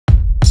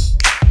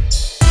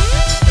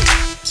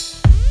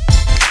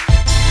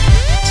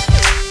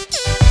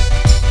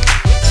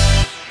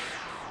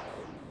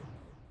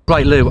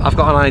Right, Lou, I've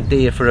got an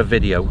idea for a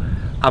video.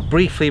 I'll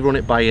briefly run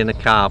it by you in the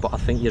car, but I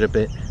think you're a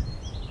bit...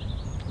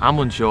 I'm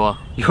unsure.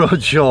 You're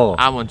unsure?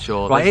 I'm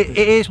unsure. Right, it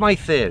is my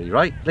theory,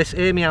 right? Let's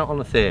hear me out on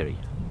the theory.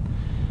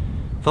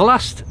 For the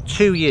last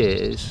 2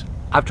 years,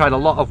 I've tried a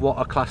lot of what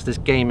are classed as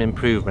game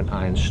improvement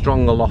irons,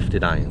 stronger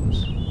lofted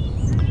irons.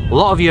 A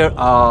lot of you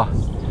are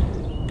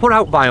put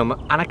out by them,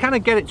 and I kind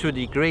of get it to a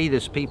degree.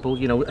 There's people,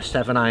 you know, a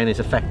 7 iron is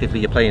effectively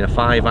you're playing a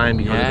 5 iron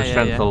because of the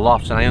strength of the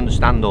lofts, and I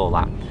understand all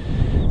that.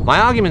 My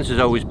argument has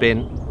always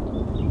been,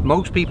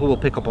 most people will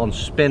pick up on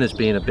spin as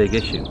being a big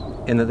issue,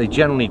 in that they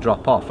generally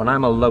drop off, and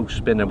I'm a low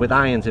spinner, with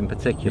irons in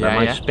particular,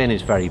 my spin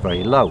is very,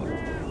 very low.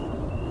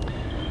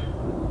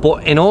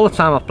 But in all the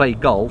time I've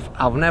played golf,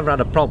 I've never had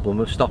a problem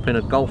with stopping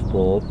a golf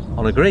ball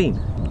on a green.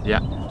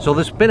 Yeah. So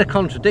there's been a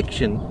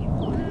contradiction.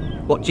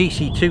 What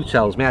GC2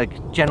 tells me, I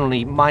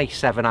generally, my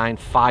 7 iron,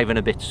 5 and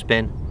a bit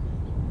spin,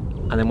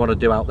 and then what I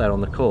do out there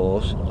on the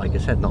course, like I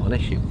said, not an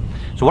issue.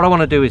 So what I want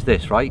to do is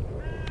this, right?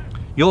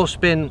 Your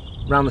spin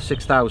around the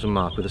 6,000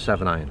 mark with a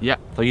 7 iron. Yeah.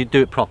 So you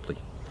do it properly.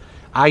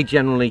 I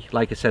generally,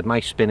 like I said,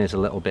 my spin is a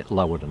little bit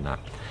lower than that.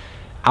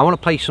 I want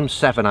to play some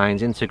 7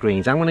 irons into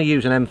greens. I'm going to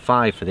use an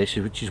M5 for this,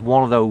 which is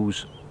one of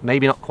those,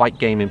 maybe not quite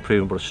game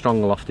improvement, but a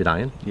stronger lofted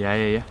iron.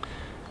 Yeah.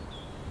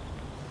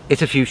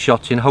 Hit a few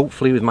shots in,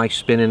 hopefully with my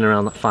spinning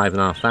around that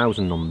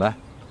 5,500 number.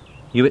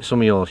 You hit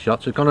some of your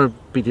shots. It's going to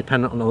be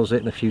dependent on us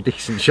hitting a few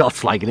decent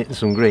shots, like hitting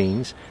some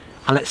greens.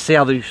 And let's see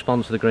how they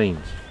respond to the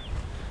greens.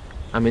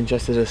 I'm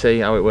interested to see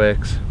how it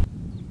works.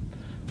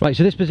 Right,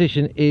 so this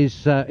position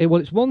is, well,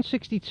 it's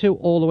 162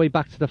 all the way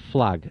back to the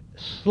flag.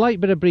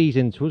 Slight bit of breeze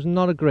into us,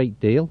 not a great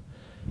deal.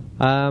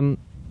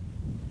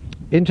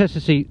 Interested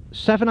to see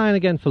 7 iron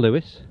again for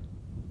Lewis.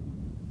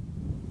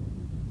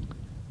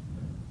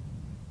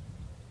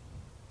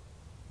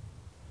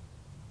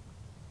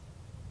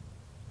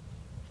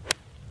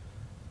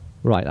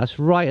 Right, that's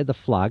right at the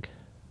flag.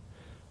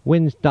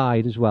 Wind's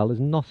died as well, there's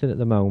nothing at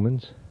the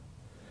moment.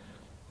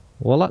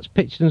 Well, that's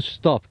pitched and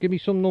stopped. Give me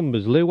some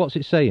numbers, Lou, what's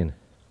it saying?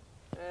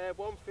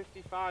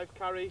 155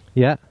 carry.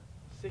 Yeah.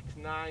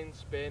 6.9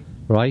 spin.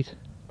 Right.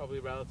 Probably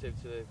relative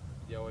to,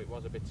 you know, it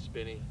was a bit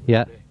spinny.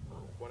 Yeah.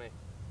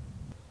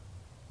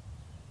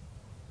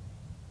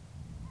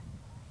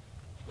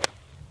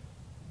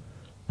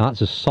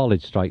 That's a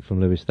solid strike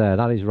from Lewis there.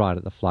 That is right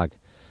at the flag.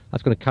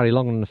 That's going to carry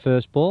longer than the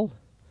first ball.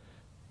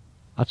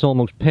 That's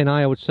almost pin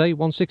high, I would say.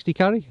 160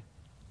 carry?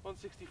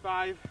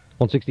 165.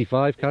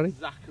 165 carry?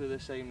 Exactly the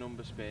same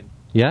number spin.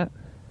 Yeah.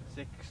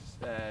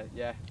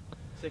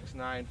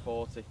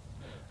 6.940.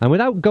 And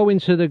without going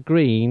to the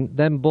green,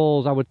 them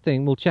balls, I would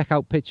think, we'll check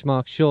out pitch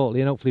marks shortly,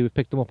 and hopefully we've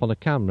picked them up on the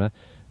camera.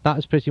 That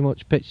is pretty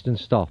much pitched and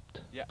stopped.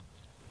 Yeah,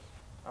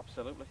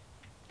 absolutely.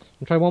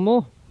 And try one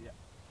more? Yeah.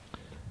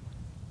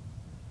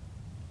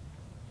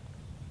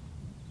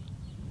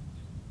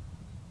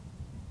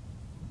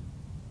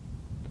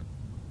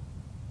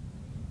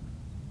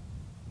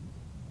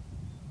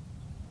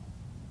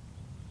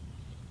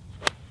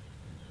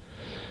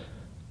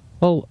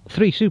 Well,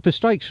 3 super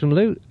strikes from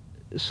Lou.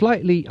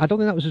 Slightly, I don't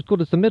think that was as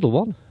good as the middle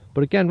one,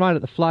 but again, right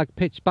at the flag,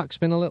 pitch,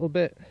 backspin a little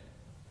bit.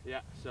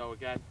 Yeah, so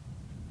again,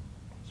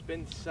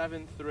 spin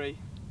 7.3 and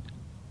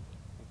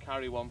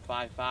carry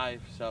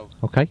 155, so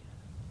okay.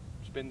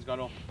 Spin's gone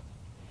up,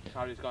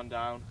 carry's gone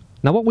down.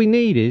 Now what we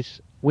need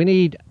is, we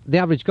need the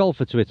average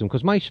golfer to hit them,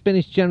 because my spin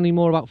is generally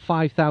more about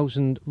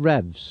 5,000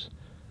 revs.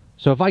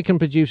 So if I can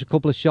produce a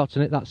couple of shots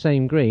and hit that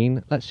same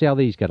green, let's see how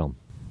these get on.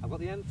 I've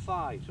got the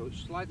M5, so it's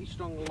slightly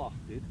stronger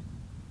lofted,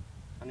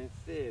 and in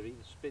theory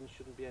the spin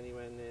shouldn't be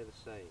anywhere near the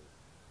same.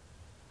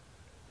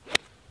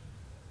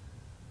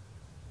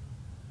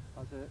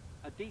 That's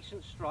a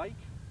decent strike.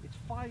 It's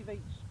 5/8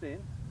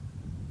 spin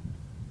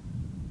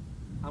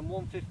and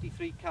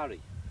 153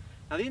 carry.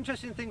 Now the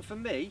interesting thing for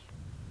me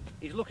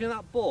is looking at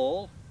that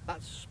ball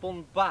that's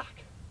spun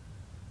back.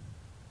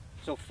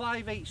 So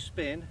 5/8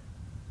 spin,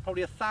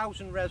 probably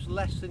 1,000 revs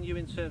less than you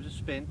in terms of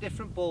spin.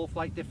 Different ball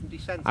flight, different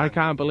descent. I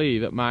can't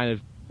believe that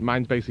mine's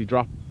basically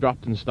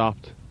dropped and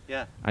stopped.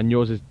 Yeah. And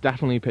yours is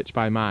definitely pitched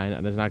by mine,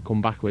 and then I come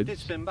backwards. It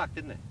did spin back,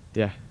 didn't it?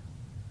 Yeah.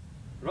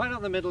 Right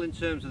out the middle in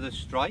terms of the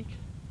strike.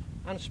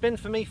 And spin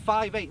for me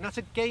 5/8, and that's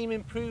a game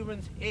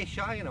improvement-ish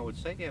iron, I would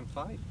say, the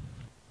M5.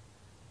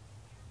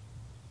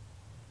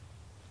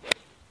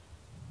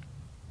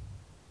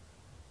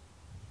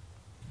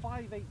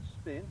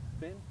 Spin,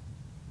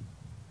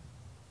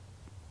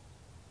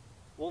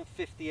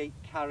 158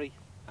 carry,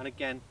 and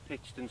again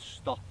pitched and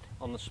stopped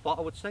on the spot,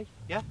 I would say.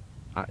 Yeah.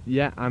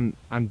 Yeah, and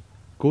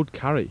good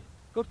carry.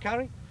 Good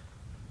carry.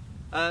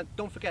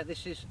 Don't forget,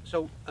 this is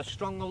a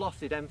stronger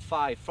lofted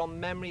M5. From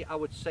memory, I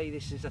would say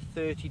this is a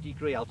 30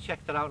 degree. I'll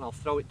check that out and I'll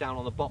throw it down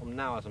on the bottom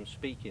now as I'm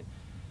speaking.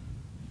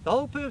 The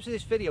whole purpose of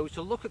this video is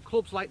to look at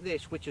clubs like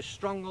this, which are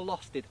stronger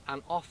lofted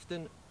and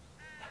often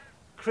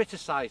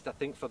criticised, I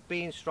think, for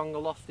being stronger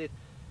lofted.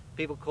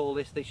 People call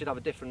this, they should have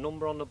a different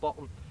number on the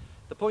bottom.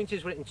 The point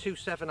is, we're hitting 2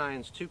 7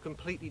 irons, 2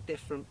 completely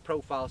different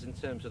profiles in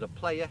terms of the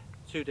player,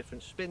 2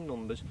 different spin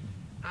numbers.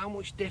 How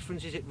much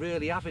difference is it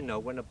really having though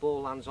when the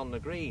ball lands on the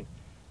green?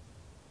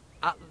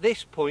 At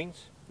this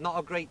point, not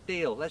a great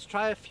deal. Let's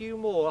try a few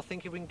more. I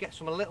think if we can get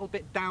some a little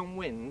bit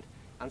downwind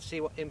and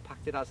see what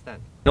impact it has then.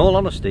 In all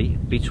honesty,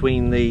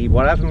 between the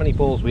whatever many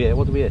balls we hit,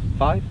 what do we hit?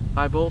 5?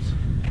 5 balls?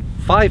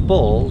 5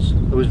 balls,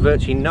 there was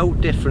virtually no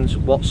difference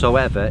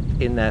whatsoever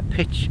in their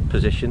pitch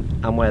position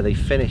and where they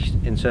finished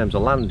in terms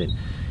of landing.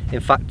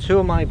 In fact, 2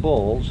 of my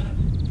balls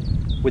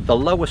with the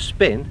lower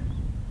spin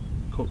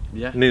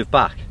moved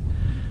back.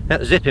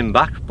 Not zipping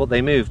back, but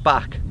they moved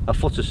back a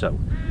foot or so.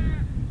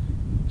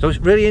 So it's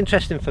really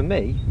interesting for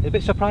me. It's a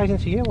bit surprising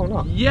to you or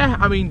not? Yeah,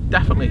 I mean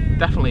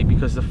definitely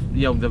because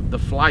the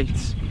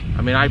flight.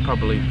 I mean, I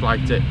probably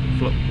flight it.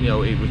 You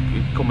know, it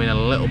would come in a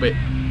little bit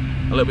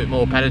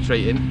more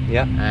penetrating.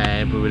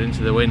 Yeah. We were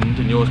into the wind,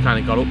 and yours kind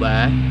of got up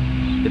there.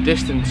 The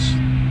distance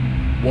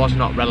was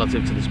not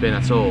relative to the spin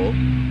at all,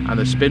 and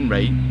the spin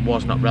rate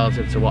was not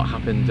relative to what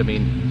happened. I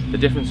mean, the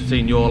difference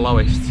between your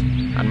lowest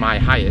and my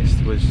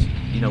highest was,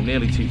 you know,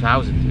 nearly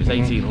 2,000. It was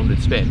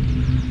 1,800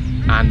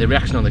 spin, and the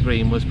reaction on the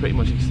green was pretty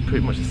much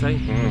the same.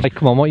 Hey,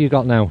 come on, what you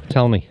got now?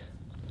 Tell me.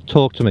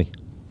 Talk to me.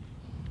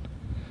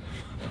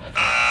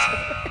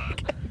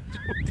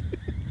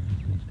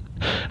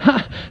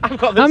 I've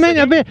got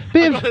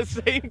the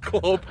same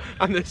club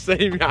and the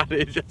same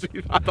yardage as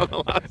we've had on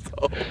the last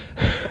hole.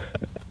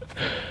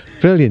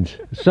 Brilliant.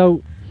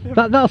 So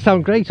that'll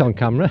sound great on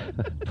camera.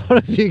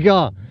 What have you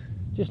got?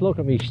 Just look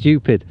at me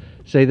stupid.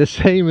 Say the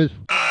same as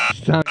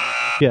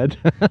kid.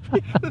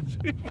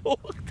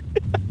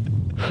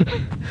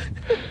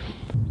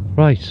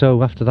 Right,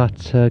 so after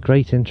that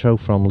great intro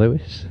from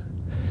Lewis,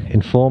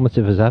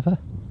 informative as ever.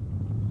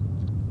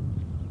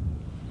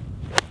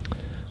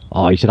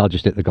 Oh, he said I'll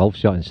just hit the golf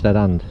shot instead,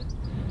 and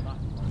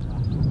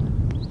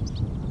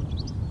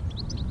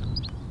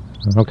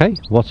okay,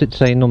 what's it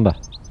saying number?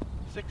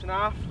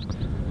 6.5.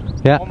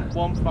 Yeah.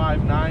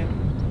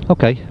 159.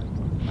 Okay.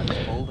 I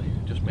just pulled it,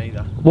 just made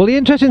that. Well, the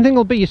interesting thing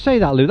will be, you say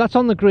that, Lou, that's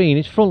on the green,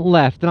 it's front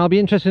left, and I'll be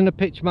interested in the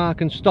pitch mark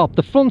and stop.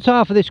 The front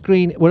half of this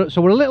green,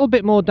 so we're a little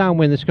bit more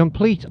downwind, it's a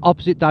complete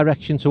opposite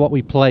direction to what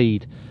we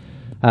played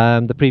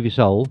the previous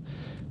hole.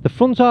 The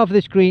front half of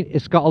this green,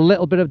 it's got a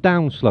little bit of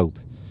downslope,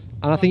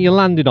 and I think you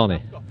landed on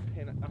it. That's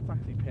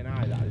actually pin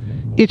high, that,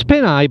 isn't it? It's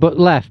pin high but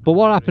left, but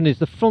what happened is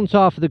the front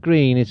half of the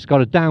green, it's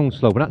got a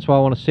downslope, and that's why I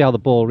want to see how the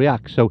ball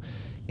reacts. So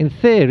in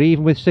theory,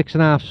 even with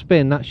 6.5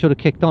 spin, that should have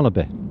kicked on a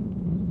bit.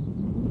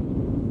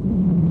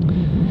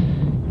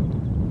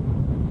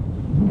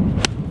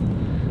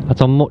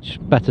 That's a much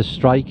better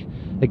strike.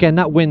 Again,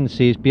 that wind,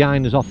 see, is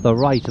behind us off the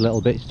right a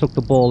little bit. It's took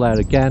the ball there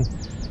again.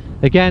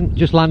 Again,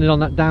 just landed on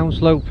that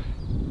downslope.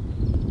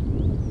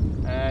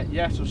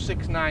 Yeah, so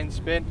 6.9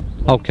 spin.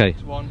 Okay.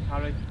 161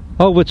 carry.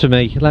 Over to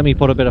me. Let me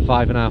put a bit of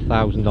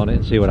 5,500 on it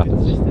and see what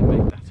happens.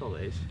 That's all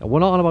it is. We're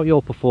not on about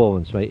your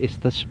performance, mate. It's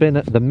the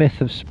spin, the myth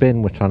of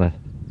spin we're trying to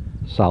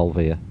solve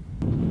here.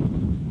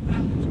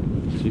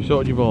 So you've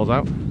sorted your balls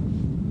out?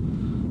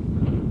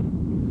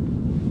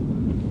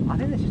 I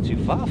think this is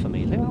too far for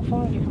me. How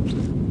far have you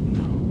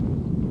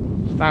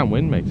come? It's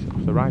downwind, mate,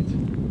 off the right.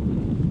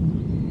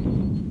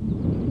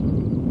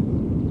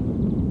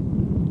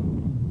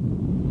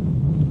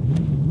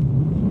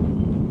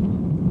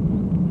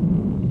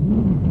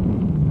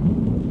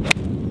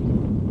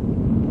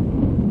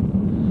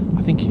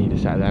 I think you need a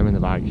set of them in the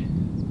bag.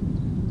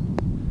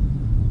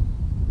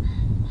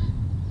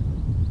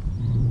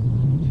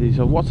 See,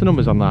 so what's the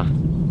numbers on that?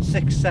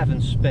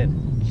 6.7 spin.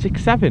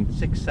 6.7?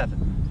 6.7.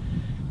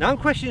 Now I'm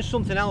questioning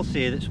something else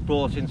here that's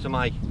brought into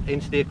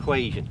the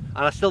equation,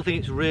 and I still think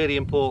it's really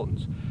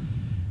important.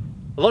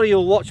 A lot of you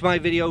will watch my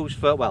videos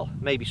for, well,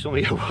 maybe some of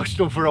you have watched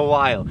them for a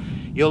while.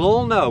 You'll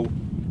all know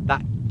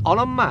that on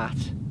a mat,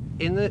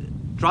 in the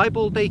dry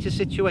ball data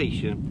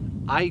situation,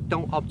 I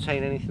don't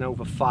obtain anything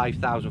over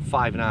 5,000,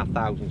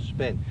 5,500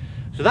 spin.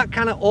 So that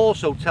kind of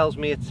also tells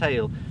me a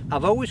tale.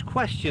 I've always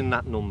questioned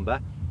that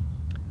number,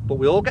 but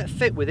we all get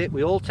fit with it,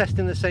 we all test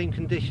in the same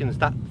conditions.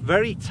 That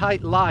very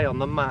tight lie on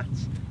the mat,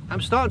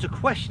 I'm starting to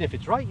question if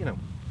it's right, you know.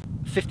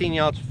 15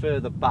 yards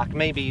further back,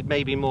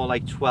 maybe more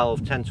like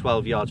 10,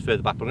 12 yards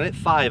further back, but I'm going to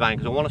hit 5 iron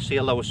because I want to see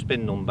a lower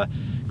spin number,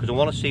 because I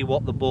want to see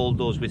what the ball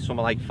does with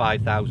something like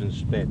 5,000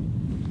 spin.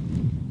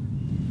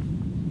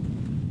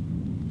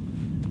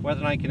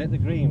 Whether I can hit the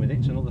green with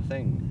it's another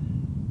thing.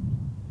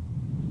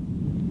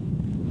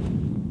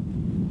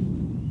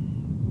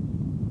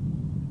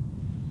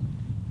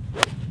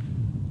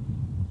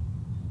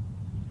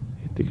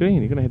 Hit the green,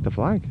 you're going to hit the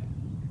flag.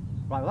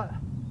 Right,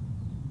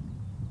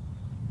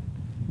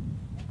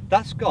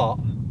 that's got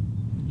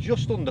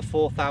just under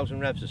 4,000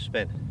 revs of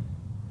spin.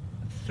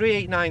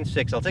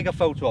 3896, I'll take a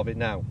photo of it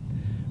now.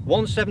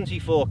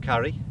 174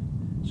 carry,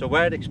 so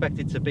where I'd expect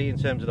it to be in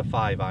terms of the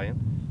 5 iron.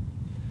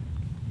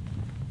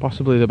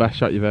 Possibly the best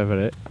shot you've ever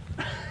hit.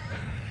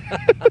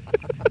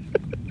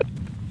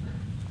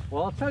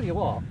 Well, I'll tell you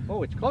what.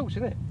 Oh, it's close,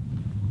 isn't it?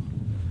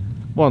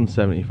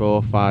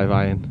 174, 5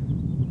 iron.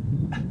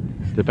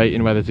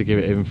 Debating whether to give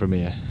it in from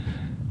here.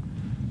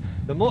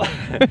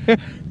 The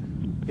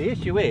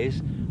issue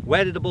is,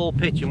 where did the ball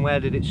pitch and where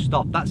did it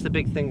stop? That's the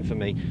big thing for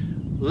me.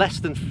 less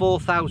than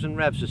 4,000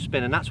 revs of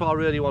spin, and that's what I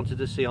really wanted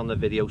to see on the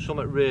video.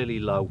 Something really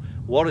low.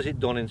 What has it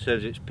done in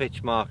terms of its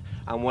pitch mark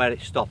and where it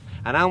stopped,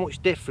 and how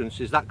much difference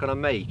is that going to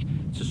make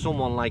to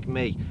someone like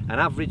me, an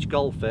average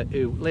golfer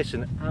who,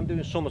 listen, I'm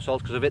doing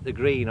somersaults because I've hit the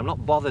green. I'm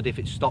not bothered if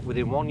it's stopped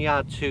within 1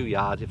 yard, 2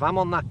 yards. If I'm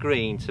on that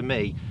green, to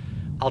me,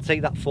 I'll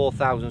take that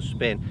 4,000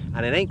 spin,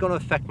 and it ain't going to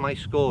affect my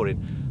scoring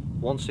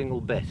one single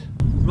bit.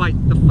 Right,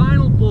 the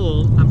final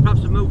ball, and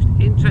perhaps the most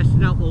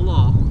interesting out of the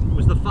lot,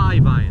 was the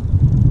 5-iron.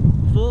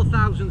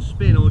 4,000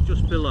 spin or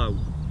just below.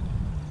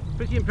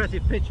 Pretty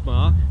impressive pitch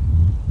mark.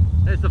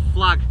 There's the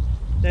flag,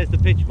 there's the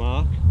pitch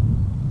mark.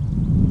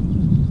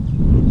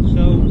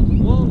 So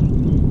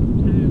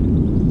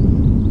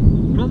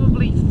 1, 2,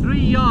 probably 3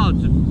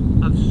 yards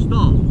of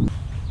stop.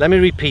 Let me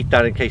repeat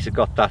that in case I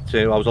got that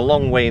too. I was a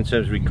long way in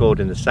terms of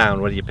recording the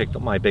sound. Whether you picked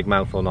up my big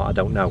mouth or not, I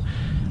don't know.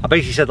 I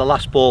basically said the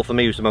last ball for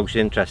me was the most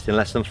interesting.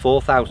 Less than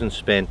 4,000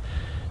 spin.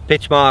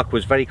 Pitch mark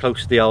was very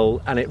close to the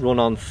hole, and it run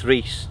on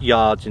 3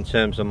 yards in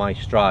terms of my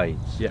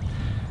strides. Yeah.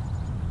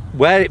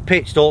 Where it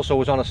pitched also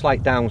was on a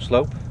slight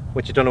downslope,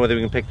 which I don't know whether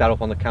we can pick that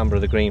up on the camera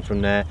of the green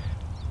from there.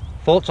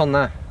 Thoughts on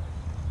that?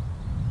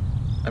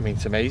 I mean,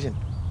 it's amazing.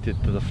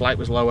 The flight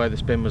was lower, the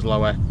spin was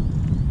lower.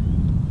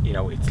 You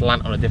know, it's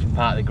landed on a different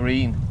part of the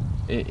green,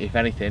 if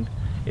anything.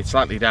 It's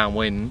slightly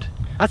downwind.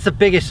 That's the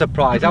biggest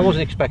surprise. I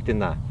wasn't expecting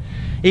that.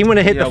 Even when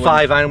I hit the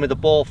 5-iron with the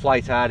ball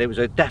flight I had, it was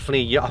a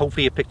definitely,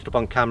 hopefully you picked it up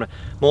on camera,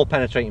 more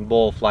penetrating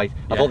ball flight.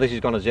 I thought this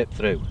is going to zip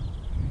through.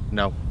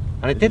 No.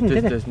 And it didn't,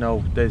 did it? There's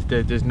no,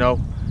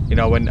 you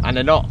know, and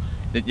they're not,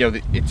 you know,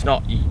 it's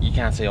not, you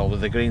can't say, oh, well,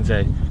 the greens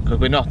are, because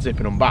we're not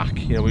zipping them back.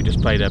 You know, we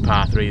just played a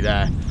par 3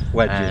 there.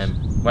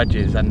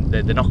 Wedges, and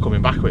they're not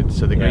coming backwards,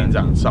 so the greens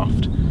aren't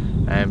soft.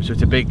 So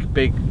it's a big,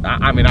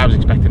 I mean, I was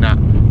expecting that,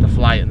 the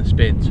flight and the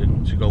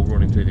spin to go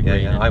running through the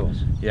green. Yeah, I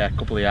was. Yeah, a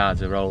couple of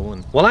yards of roll.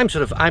 And well,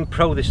 I'm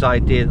pro this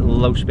idea that the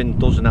low spin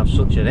doesn't have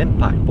such an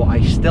impact, but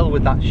I still,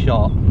 with that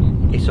shot,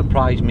 it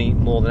surprised me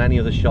more than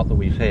any other shot that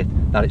we've hit,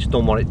 that it's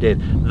done what it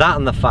did. That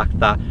and the fact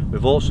that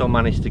we've also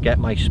managed to get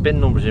my spin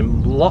numbers in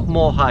a lot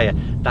more higher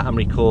that I'm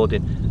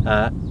recording,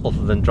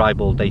 other than dry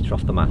ball data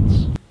off the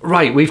mats.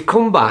 Right, we've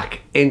come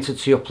back into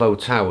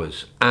Upload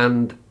Towers,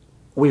 and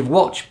we've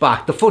watched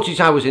back the footage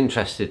I was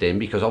interested in,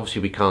 because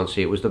obviously we can't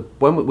see it, was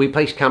when we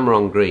placed camera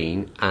on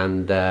green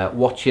and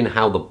watching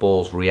how the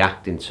balls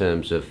react in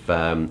terms of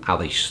how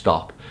they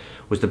stop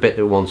was the bit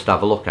that we wanted to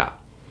have a look at.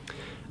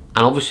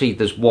 And obviously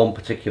there's one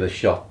particular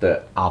shot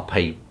that I'll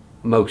pay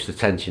most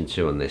attention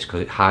to on this,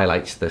 because it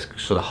highlights the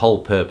sort of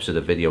whole purpose of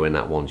the video in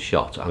that one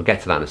shot. I'll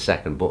get to that in a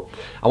second, but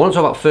I want to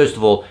talk about, first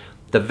of all,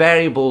 the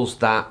variables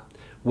that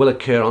will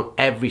occur on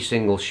every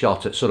single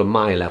shot at sort of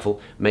my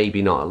level,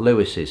 maybe not at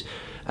Lewis's.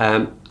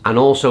 And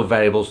also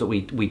variables that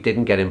we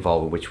didn't get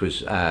involved in, which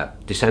was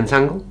descent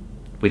angle.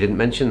 We didn't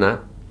mention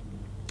that.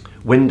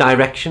 Wind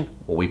direction.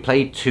 Well, we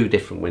played 2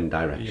 different wind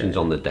directions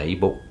on the day,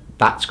 but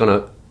that's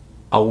going to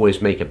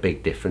always make a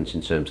big difference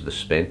in terms of the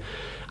spin.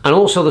 And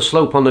also the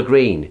slope on the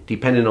green,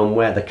 depending on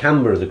where the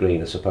camber of the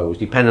green, I suppose,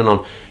 depending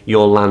on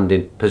your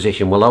landing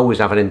position, will always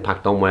have an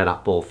impact on where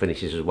that ball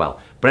finishes as well.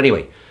 But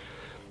anyway,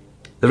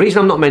 the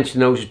reason I'm not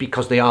mentioning those is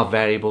because they are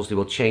variables. They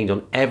will change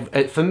on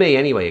for me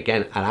anyway,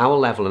 again, at our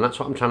level, and that's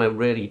what I'm trying to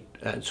really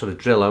sort of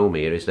drill home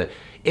here, is that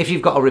if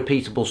you've got a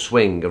repeatable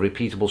swing, a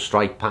repeatable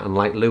strike pattern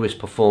like Lewis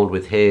performed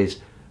with his,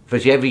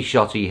 virtually every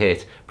shot he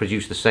hit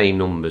produced the same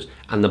numbers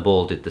and the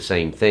ball did the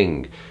same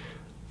thing.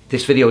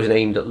 This video isn't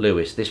aimed at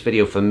Lewis. This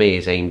video for me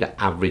is aimed at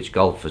average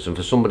golfers, and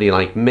for somebody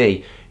like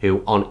me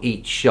who on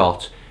each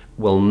shot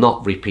will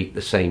not repeat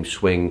the same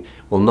swing,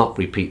 will not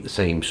repeat the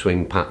same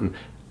swing pattern,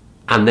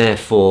 and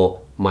therefore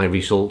my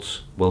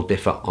results will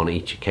differ on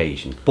each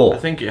occasion. But I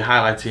think it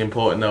highlights the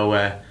important though,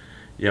 where,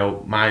 you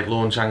know, my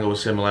launch angle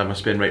was similar, my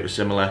spin rate was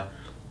similar.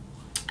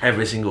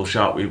 Every single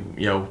shot,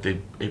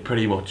 it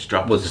pretty much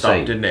dropped and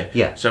stopped, didn't it?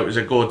 Yeah. So it was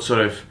a good sort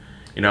of,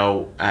 you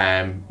know,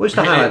 we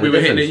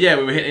were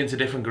hitting into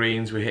different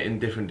greens, we were hitting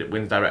different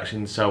wind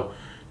directions. So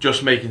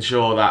just making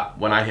sure that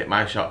when I hit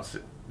my shots,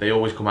 they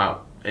always come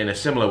out in a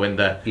similar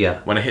window.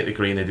 Yeah. When I hit the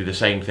green, they do the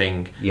same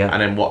thing. Yeah.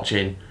 And then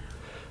watching,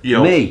 you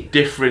know,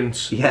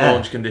 different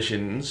launch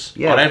conditions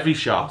on every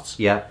shot,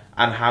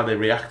 and how they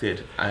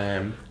reacted.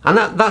 And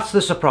that's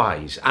the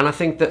surprise. And I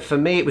think that for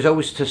me it was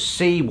always to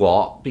see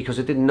because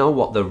I didn't know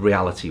what the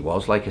reality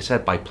was. Like I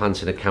said, by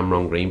planting a camera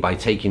on green, by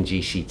taking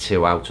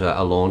GC2 out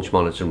a launch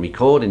monitor and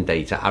recording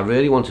data, I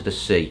really wanted to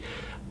see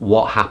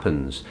what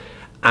happens.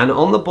 And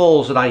on the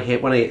balls that I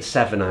hit, when I hit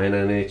 7-iron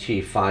and I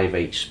achieved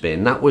 5/8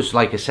 spin, that was,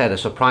 like I said, a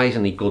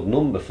surprisingly good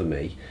number for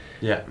me.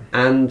 Yeah.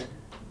 And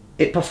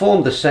it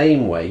performed the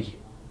same way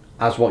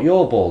as what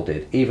your ball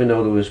did, even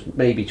though there was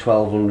maybe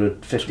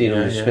 1,200,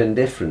 1,500 spin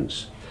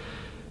difference.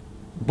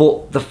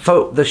 But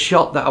the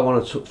shot that I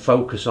want to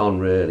focus on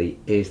really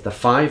is the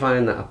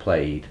 5-iron that I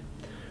played,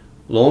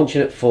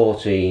 launching at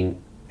 14.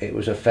 It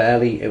was a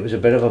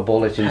bit of a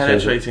bullet in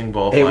penetrating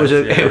ball. It was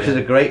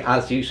a great,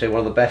 as you say, one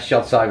of the best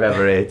shots I've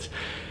ever hit.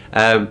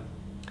 And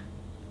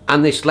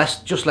this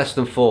just less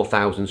than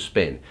 4,000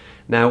 spin.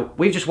 Now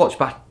we've just watched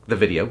back the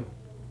video.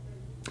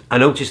 I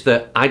noticed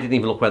that I didn't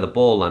even look where the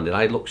ball landed.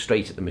 I looked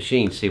straight at the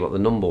machine to see what the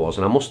number was,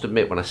 and I must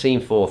admit, when I seen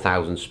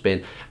 4,000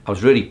 spin, I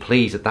was really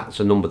pleased that that's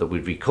a number that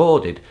we'd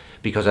recorded,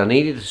 because I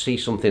needed to see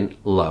something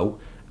low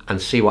and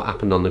see what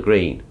happened on the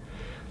green.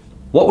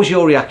 What was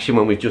your reaction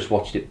when we just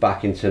watched it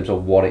back in terms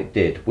of what it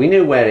did? We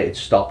knew where it had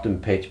stopped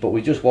and pitched, but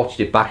we just watched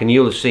it back, and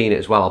you'll have seen it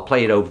as well. I'll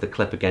play it over the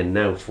clip again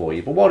now for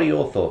you, but what are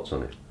your thoughts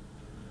on it?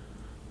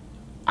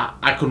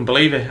 I couldn't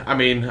believe it. I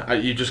mean,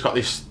 you just got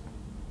this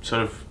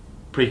sort of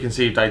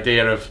preconceived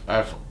idea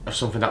of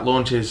something that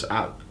launches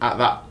at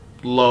that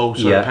low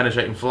sort of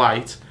penetrating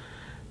flight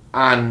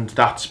and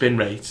that spin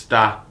rate,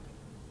 that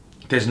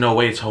there's no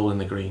way it's holding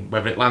the green,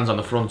 whether it lands on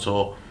the front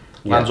or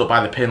lands up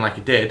by the pin like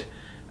it did.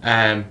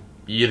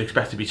 You'd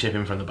expect to be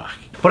chipping from the back.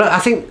 But I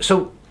think,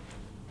 so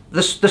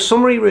the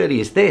summary really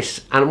is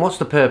this, and what's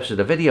the purpose of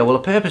the video? Well,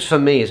 the purpose for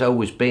me has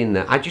always been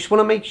that I just want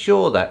to make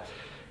sure that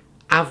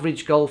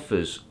average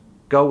golfers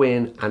go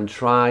in and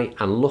try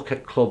and look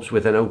at clubs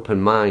with an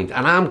open mind.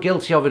 And I'm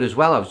guilty of it as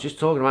well. I was just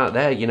talking about it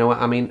there, you know what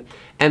I mean?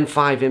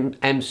 M5,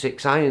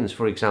 M6 irons,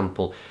 for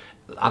example.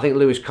 I think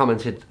Lewis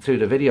commented through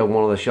the video,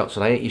 one of the shots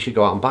that I hit, you should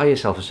go out and buy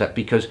yourself a set,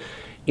 because,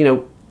 you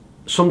know,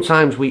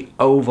 sometimes we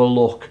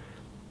overlook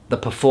the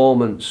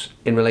performance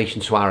in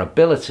relation to our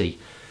ability.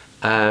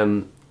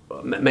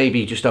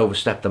 Maybe just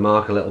overstep the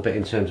mark a little bit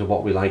in terms of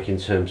what we like in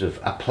terms of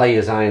a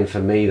player's iron for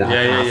me, that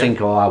I think,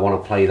 oh, I want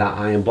to play that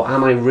iron, but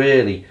am I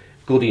really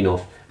good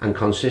enough and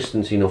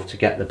consistent enough to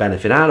get the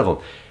benefit out of them?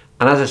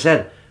 And as I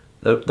said,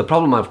 the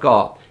problem I've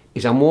got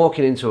is I'm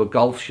walking into a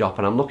golf shop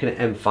and I'm looking at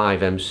M5,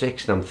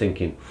 M6, and I'm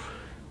thinking,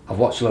 I've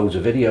watched loads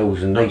of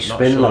videos and they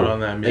spin low.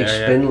 They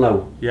spin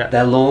low.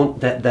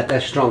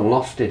 They're strong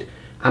lofted.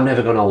 I'm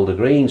never going to hold a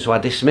green, so I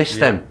dismiss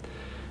them.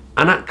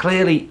 And that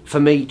clearly, for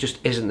me, just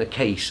isn't the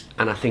case.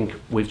 And I think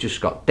we've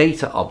just got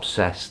data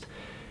obsessed.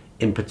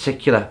 In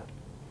particular,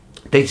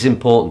 data's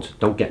important,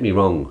 don't get me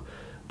wrong.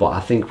 But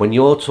I think when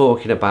you're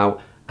talking about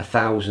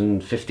 1,000,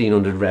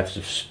 1,500 revs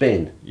of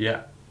spin,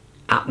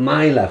 at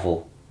my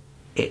level,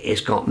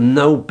 it's got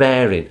no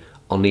bearing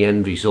on the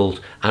end result,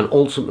 and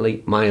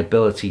ultimately my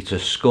ability to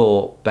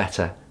score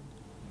better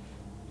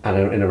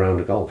in a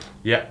round of golf.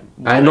 Well,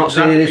 I'm not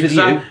saying it is with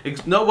you.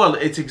 No, well,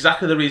 it's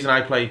exactly the reason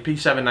I play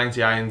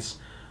P790 irons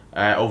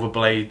over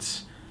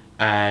blades,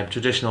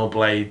 traditional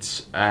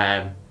blades,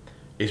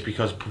 is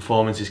because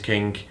performance is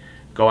king.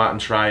 Go out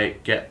and try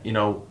it,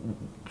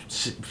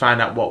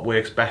 find out what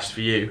works best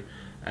for you,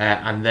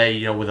 and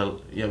they,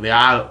 they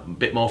are a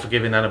bit more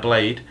forgiving than a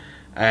blade,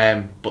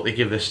 but they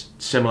give this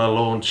similar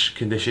launch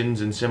conditions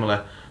and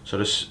similar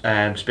sort of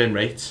spin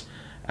rates,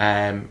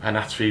 and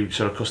that's for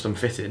sort of custom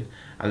fitting.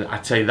 And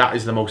I'd say that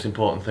is the most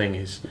important thing.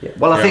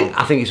 Well,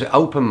 I think it's an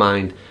open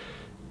mind.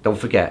 Don't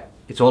forget,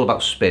 it's all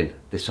about spin.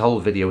 This whole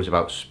video is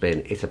about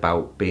spin. It's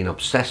about being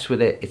obsessed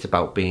with it. It's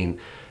about being.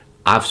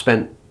 I've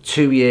spent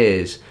 2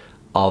 years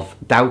of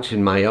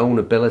doubting my own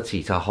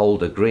ability to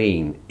hold a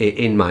green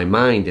in my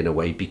mind, in a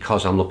way,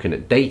 because I'm looking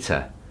at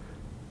data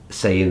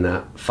saying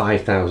that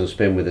 5,000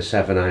 spin with a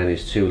 7 iron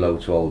is too low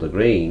to hold a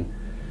green.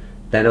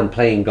 Then I'm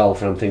playing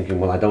golf and I'm thinking,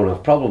 well, I don't have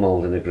a problem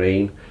holding a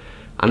green.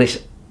 And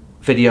this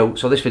video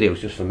is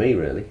just for me,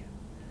 really.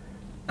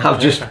 I've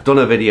just done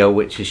a video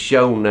which has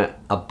shown that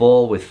a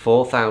ball with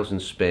 4,000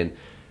 spin,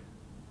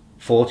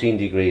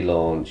 14-degree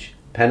launch,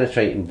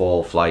 penetrating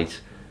ball flight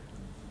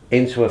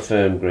into a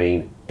firm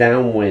green,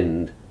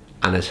 downwind,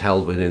 and has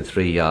held within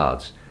 3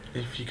 yards.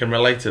 If you can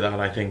relate to that,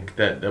 I think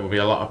that there will be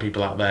a lot of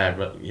people out there,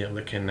 but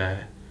that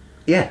can.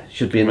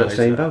 Should be in that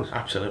same boat.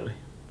 Absolutely.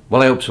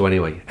 Well, I hope so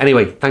anyway.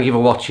 Anyway, thank you for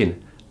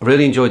watching. I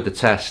really enjoyed the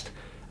test.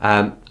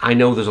 I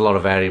know there's a lot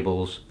of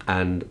variables,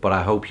 but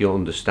I hope you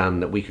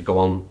understand that we could go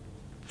on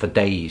for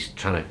days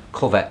trying to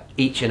cover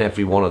each and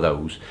every one of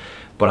those.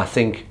 But I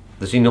think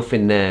there's enough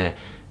in there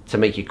to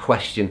make you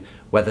question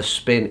whether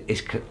spin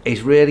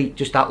is really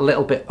just that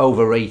little bit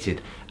overrated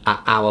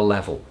at our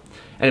level.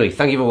 Anyway,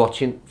 thank you for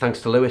watching.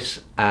 Thanks to Lewis.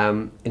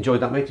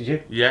 Enjoyed that, mate, did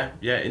you? Yeah,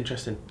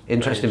 interesting.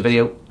 Interesting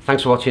video.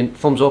 Thanks for watching.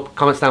 Thumbs up,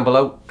 comments down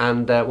below,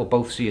 and we'll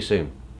both see you soon.